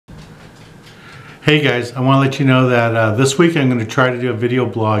Hey guys, I want to let you know that this week I'm going to try to do a video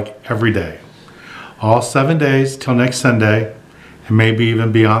blog every day. All 7 days till next Sunday, and maybe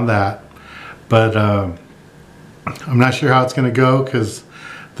even beyond that. But I'm not sure how it's going to go because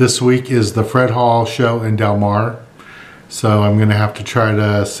this week is the Fred Hall show in Del Mar. So I'm going to have to try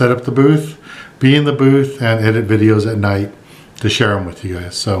to set up the booth, be in the booth, and edit videos at night to share them with you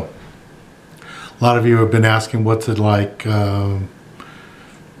guys. So a lot of you have been asking what's it like,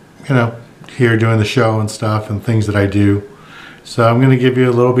 here doing the show and stuff and things that I do. So I'm going to give you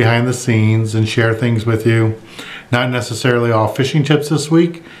a little behind the scenes and share things with you. Not necessarily all fishing tips this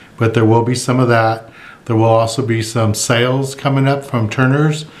week, but there will be some of that. There will also be some sales coming up from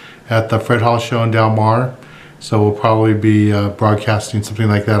Turner's at the Fred Hall show in Del Mar. So we'll probably be broadcasting something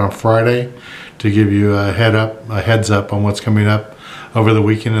like that on Friday to give you a heads up on what's coming up over the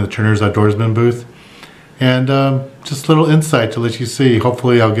weekend in the Turner's Outdoorsman booth. And just a little insight to let you see.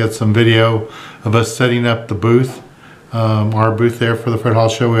 Hopefully I'll get some video of us setting up the booth, our booth there for the Fred Hall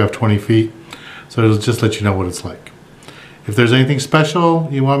show. We have 20 feet. So it'll just let you know what it's like. If there's anything special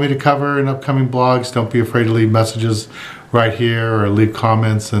you want me to cover in upcoming blogs, don't be afraid to leave messages right here or leave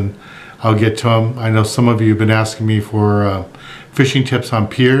comments and I'll get to them. I know some of you have been asking me for fishing tips on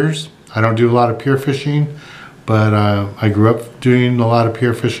piers. I don't do a lot of pier fishing, but I grew up doing a lot of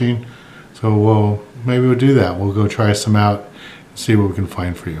pier fishing. So maybe we'll do that. We'll go try some out and see what we can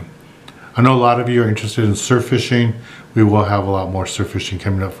find for you. I know a lot of you are interested in surf fishing. We will have a lot more surf fishing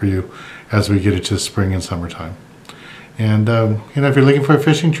coming up for you as we get into spring and summertime. And if you're looking for a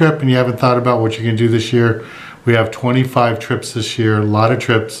fishing trip and you haven't thought about what you can do this year, we have 25 trips this year, a lot of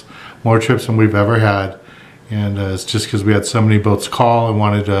trips, more trips than we've ever had. And it's just because we had so many boats call and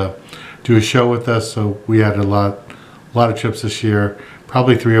wanted to do a show with us, so we had a lot of trips this year.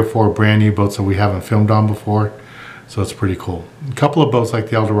 Probably 3 or 4 brand new boats that we haven't filmed on before. So it's pretty cool. A couple of boats like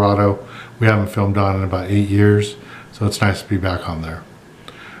the Eldorado we haven't filmed on in about 8 years. So it's nice to be back on there.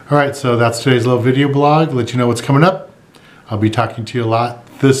 All right, so that's today's little video blog. Let you know what's coming up. I'll be talking to you a lot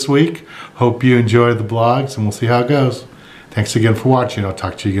this week. Hope you enjoy the blogs and we'll see how it goes. Thanks again for watching. I'll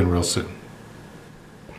talk to you again real soon.